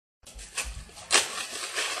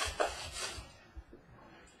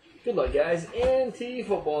Good luck, guys. NT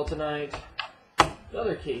football tonight.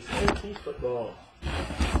 Another case, NT football.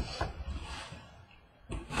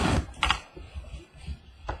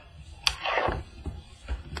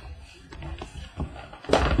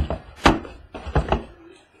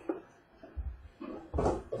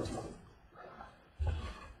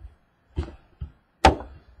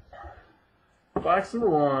 Box number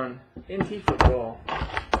 1, NT football.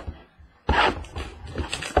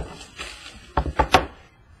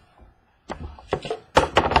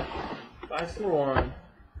 Box number 1.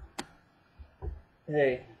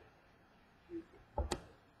 Hey.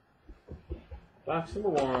 Box number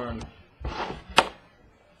 1.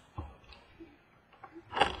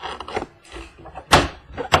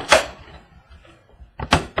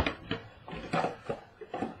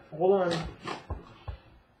 Hold on.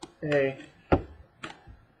 Hey.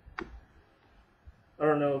 I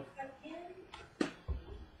don't know.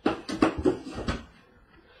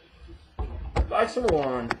 Box number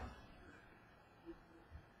 1.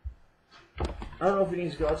 I don't know if he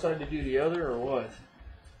needs to go outside to do the other or what.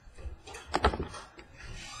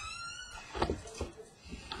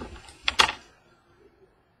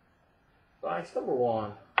 Box number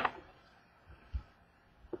 1.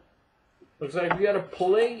 Looks like we got a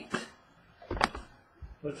plate.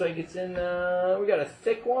 Looks like it's in, we got a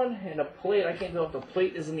thick one and a plate. I can't tell if the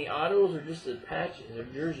plate is in the autos or just the patches or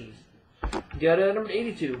jerseys. Got number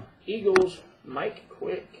 82, Eagles, Mike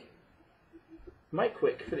Quick. Mike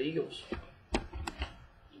Quick for the Eagles.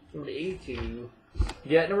 Number 82.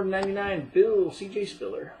 Got number 99, Bill, CJ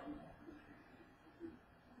Spiller.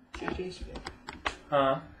 CJ Spiller.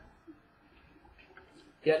 Huh?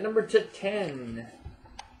 Got number 10.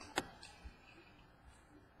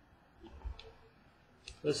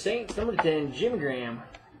 The Saints, number 10, Jim Graham.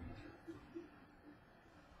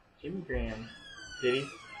 Jim Graham. Did he?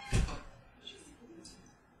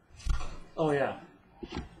 Oh, yeah.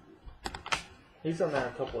 He's done that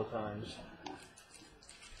a couple of times.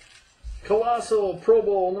 Colossal Pro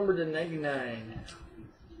Bowl, number 99.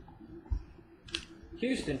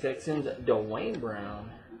 Houston Texans, Dwayne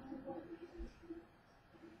Brown.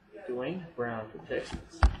 Dwayne Brown for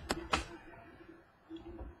Texans.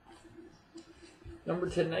 Number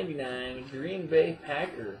 1099, Green Bay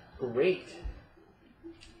Packer. Great.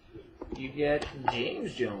 You get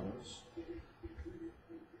James Jones.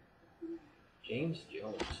 James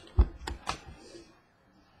Jones.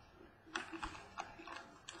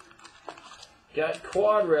 Got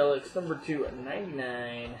Quad Relics, number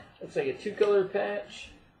 299. Looks like a 2-color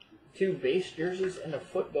patch, 2 base jerseys, and a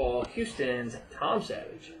football. Houston's Tom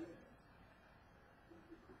Savage.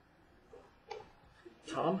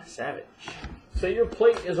 Tom Savage. So your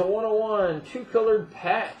plate is a 101, 2-colored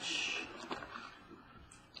patch.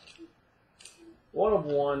 1 of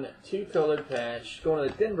 1, 2-colored patch. Going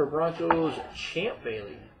to the Denver Broncos, Champ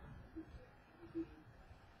Bailey.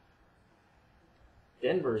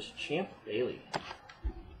 Denver's Champ Bailey.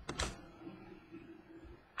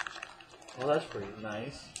 Well, that's pretty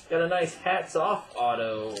nice. Got a nice hats off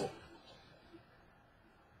auto.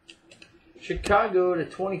 Chicago to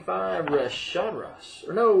 25, Rashad Ross.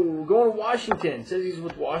 Or no, going to Washington. Says he's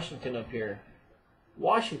with Washington up here.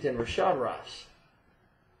 Washington, Rashad Ross.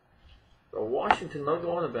 A Washington logo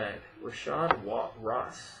on the back. Rashad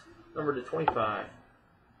Ross. Number to 25.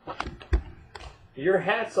 Your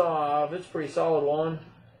hat's off. It's a pretty solid one.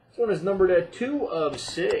 This one is numbered at 2 of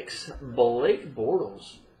 6. Blake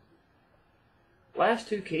Bortles. Last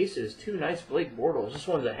 2 cases, 2 nice Blake Bortles. This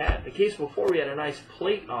one's a hat. The case before we had a nice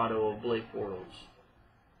plate auto of Blake Bortles.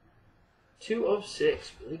 2 of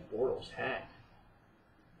 6. Blake Bortles hat.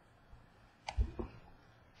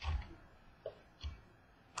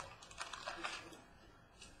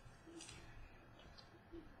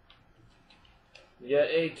 You got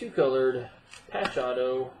a 2-colored patch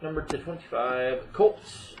auto, number to 25,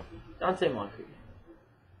 Colts, Dante Moncrief.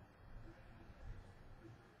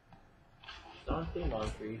 Dante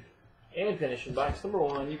Moncrief. And finishing box number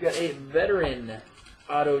 1, you've got a veteran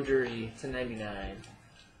auto jersey to 99.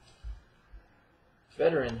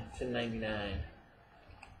 Veteran to 99.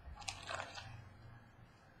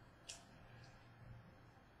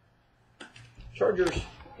 Chargers,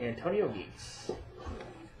 Antonio Gates.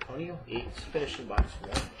 Antonio Gates, finishing box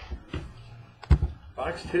 1.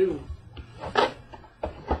 Box 2.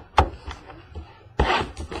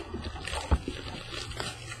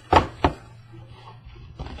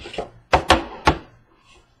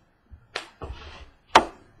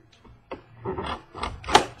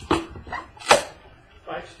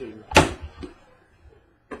 Box 2.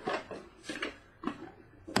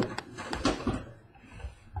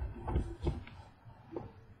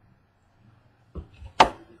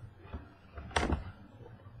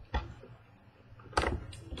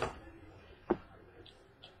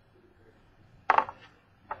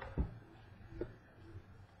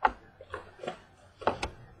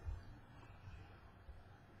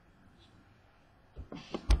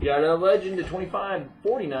 Got a legend to 25,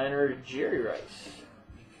 49er, Jerry Rice.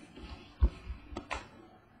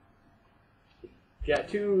 Got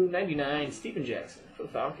 299, Steven Jackson for the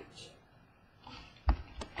Falcons.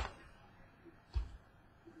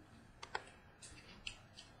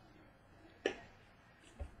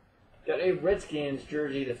 Got a Redskins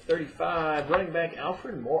jersey to 35, running back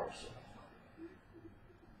Alfred Morris.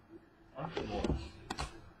 Alfred Morris.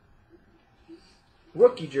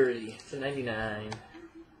 Rookie jersey to 99.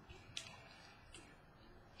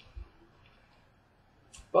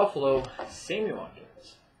 Buffalo, Sammy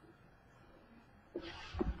Watkins.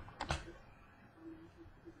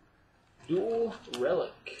 Dual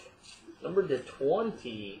relic, number to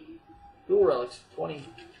 20. Dual relics, 20.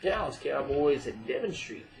 Dallas Cowboys at Devon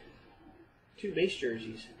Street. 2 base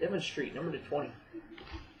jerseys. Devon Street, number to 20.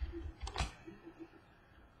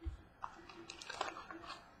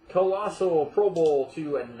 Colossal Pro Bowl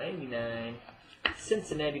to 99.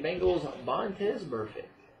 Cincinnati Bengals, Montez Burfict.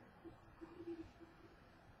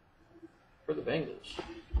 For the Bengals.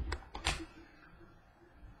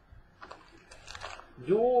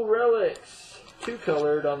 Dual relics, 2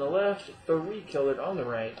 colored on the left, 3 colored on the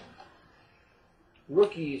right.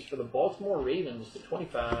 Rookies for the Baltimore Ravens to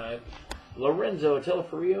 25. Lorenzo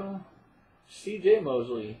Teleferio, C.J.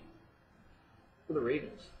 Mosley for the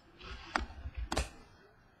Ravens.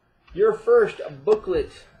 Your first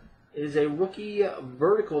booklet is a rookie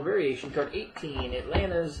vertical variation card 18,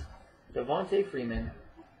 Atlanta's Devontae Freeman.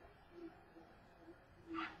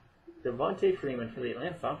 Devontae Freeman for the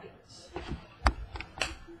Atlanta Falcons.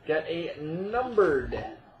 Got a numbered.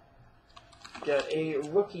 Got a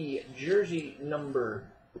rookie jersey number,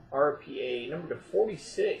 RPA, number to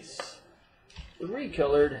 46. 3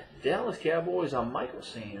 colored Dallas Cowboys on Michael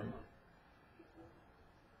Sam.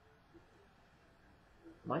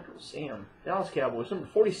 Michael Sam. Dallas Cowboys, number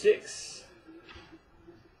 46.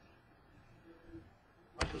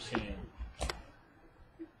 Michael Sam.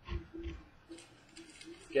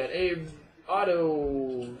 Got a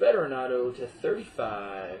veteran auto to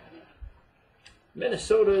 35.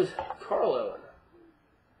 Minnesota's Carl Eller.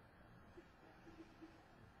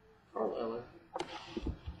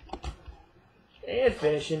 And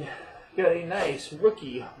finishing, got a nice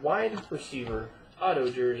rookie wide receiver auto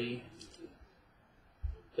jersey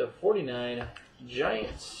to 49.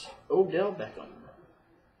 Giants, Odell Beckham.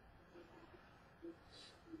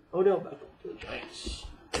 Odell Beckham to the Giants.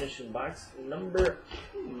 Finishing box number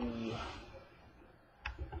 2.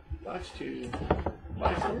 Box 2.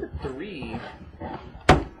 Box number 3.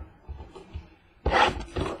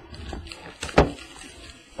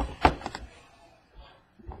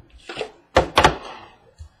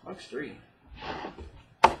 Box 3.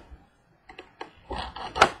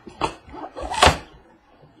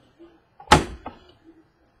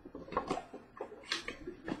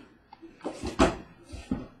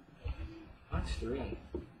 Box 3.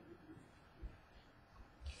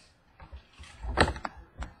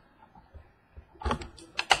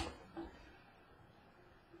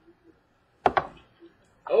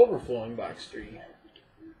 Overflowing box 3.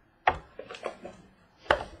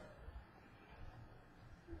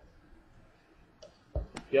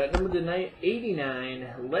 Got number to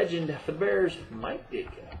 89, legend for the Bears, Mike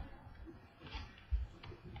Ditka.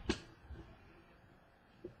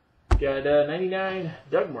 Got 99,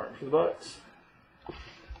 Doug Martin for the Bucks.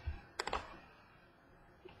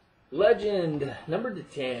 Legend, number to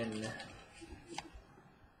 10.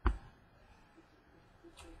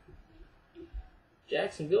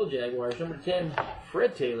 Jacksonville Jaguars, number 10,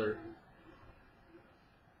 Fred Taylor.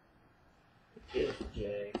 Taylor for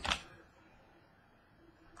Jags.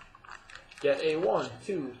 Got a 1,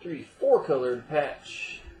 2, 3, 4 colored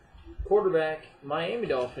patch. Quarterback, Miami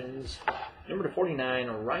Dolphins, number to 49,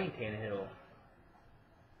 Ryan Tannehill.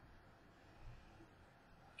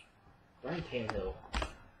 Ryan Tannehill.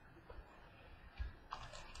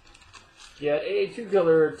 Got a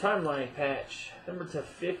 2-color timeline patch, number to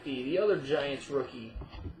 50, the other Giants rookie,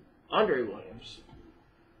 Andre Williams.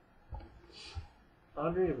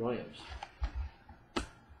 Andre Williams.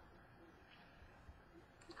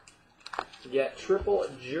 Got triple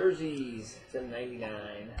jerseys to 99.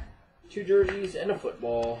 2 jerseys and a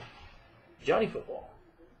football. Johnny Football.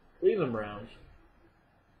 Cleveland Browns.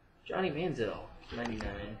 Johnny Manziel, 99.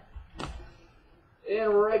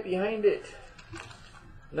 And right behind it,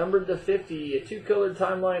 numbered to 50, a 2-colored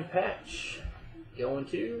timeline patch. Going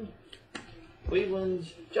to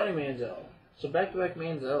Cleveland's Johnny Manziel. So back-to-back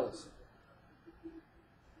Manziels.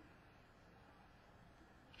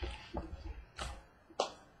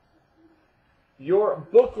 Your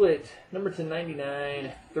booklet, number to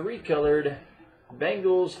 99, 3-colored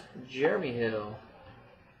Bengals Jeremy Hill.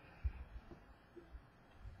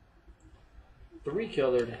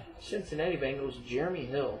 3-colored Cincinnati Bengals, Jeremy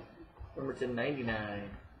Hill, number to 99.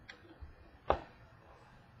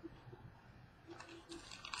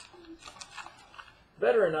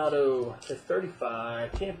 Veteran auto to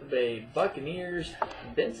 35, Tampa Bay Buccaneers,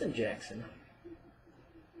 Benson Jackson.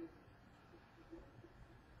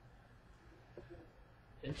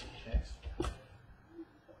 Benson Jackson.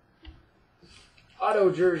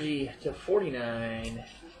 Auto jersey to 49.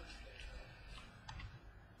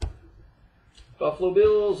 Buffalo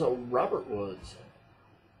Bills, Robert Woods.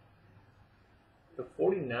 To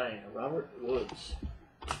 49, Robert Woods.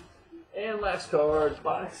 And last card,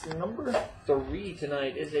 box number 3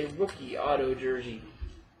 tonight is a rookie auto jersey.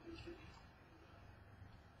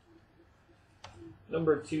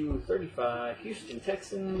 Number 235, Houston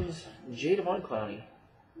Texans, Jadeveon Clowney.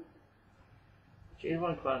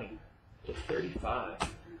 Jadeveon Clowney to 35.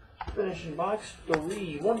 Finishing box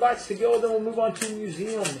 3. 1 box to go, then we'll move on to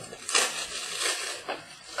museum.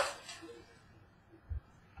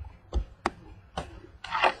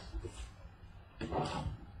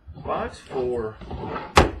 Box 4.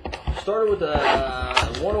 Started with a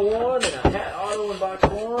 101 and a hat auto in box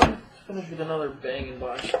 1. Finish with another bang in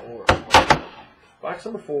box 4. Box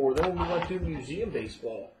number 4. Then we'll move on to museum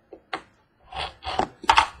baseball.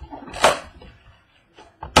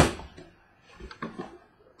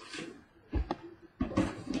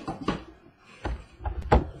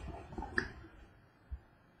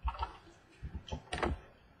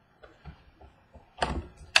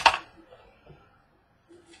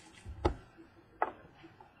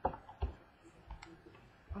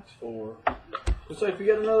 Box 4. Looks like we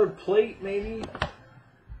got another plate, maybe.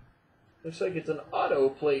 Looks like it's an auto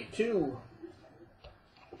plate, too.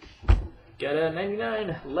 Got a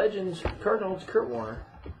 99 Legends Cardinals, Kurt Warner.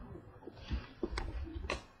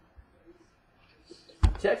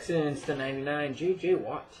 Texans to 99, J.J.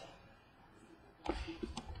 Watt.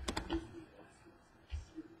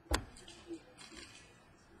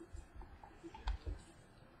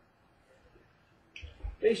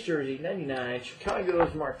 Base jersey, 99,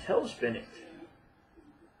 Chicago's Martellus Bennett.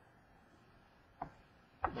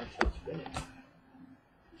 Martellus Bennett.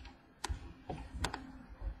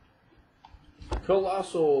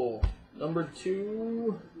 Colossal, number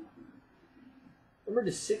 2, number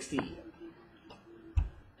to 60.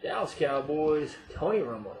 Dallas Cowboys, Tony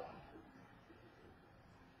Romo.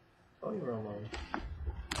 Tony Romo.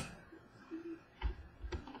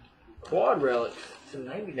 Quad relic to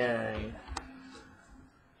 99.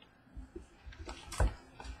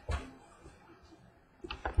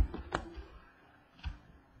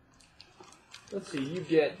 Let's see, you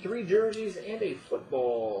get 3 jerseys and a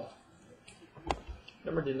football.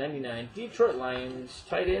 Number to 99, Detroit Lions,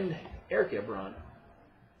 tight end, Eric Ebron.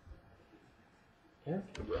 Eric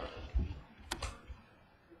Ebron.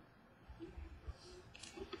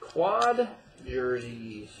 Quad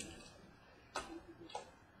jerseys.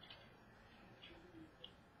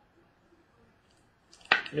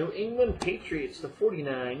 New England Patriots, the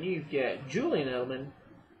 49, you get Julian Edelman,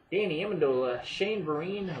 Danny Amendola, Shane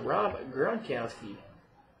Vereen, Rob Gronkowski.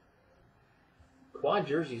 Quad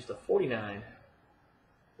jerseys to 49.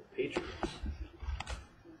 The Patriots.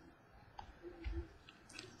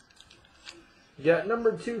 You got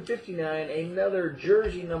number 259, another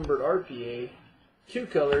jersey numbered RPA,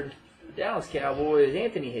 2-colored, Dallas Cowboys,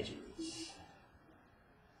 Anthony Hitchens.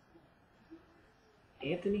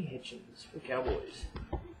 Anthony Hitchens for Cowboys.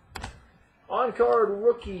 On-card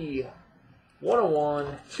rookie,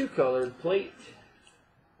 101, 2-colored plate.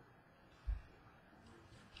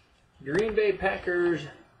 Green Bay Packers,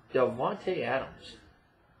 Devontae Adams.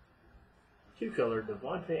 2-colored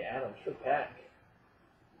Devontae Adams for Pack.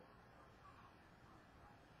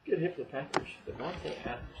 Good hit for the Packers, Devontae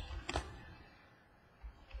Adams.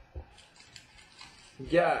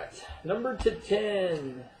 Got number to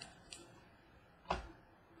 10.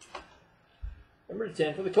 Number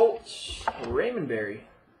 10 for the Colts, Raymond Berry.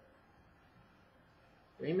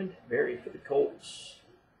 Raymond Berry for the Colts.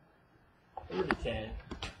 Number to 10.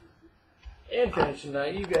 And finishing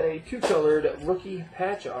tonight, you got a 2-colored rookie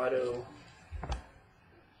patch auto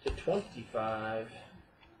to 25.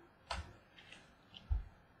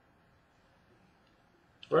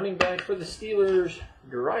 Running back for the Steelers,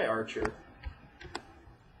 Dry Archer.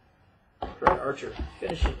 Dry Archer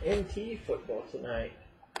finishing NT football tonight.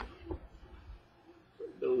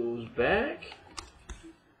 Put those back.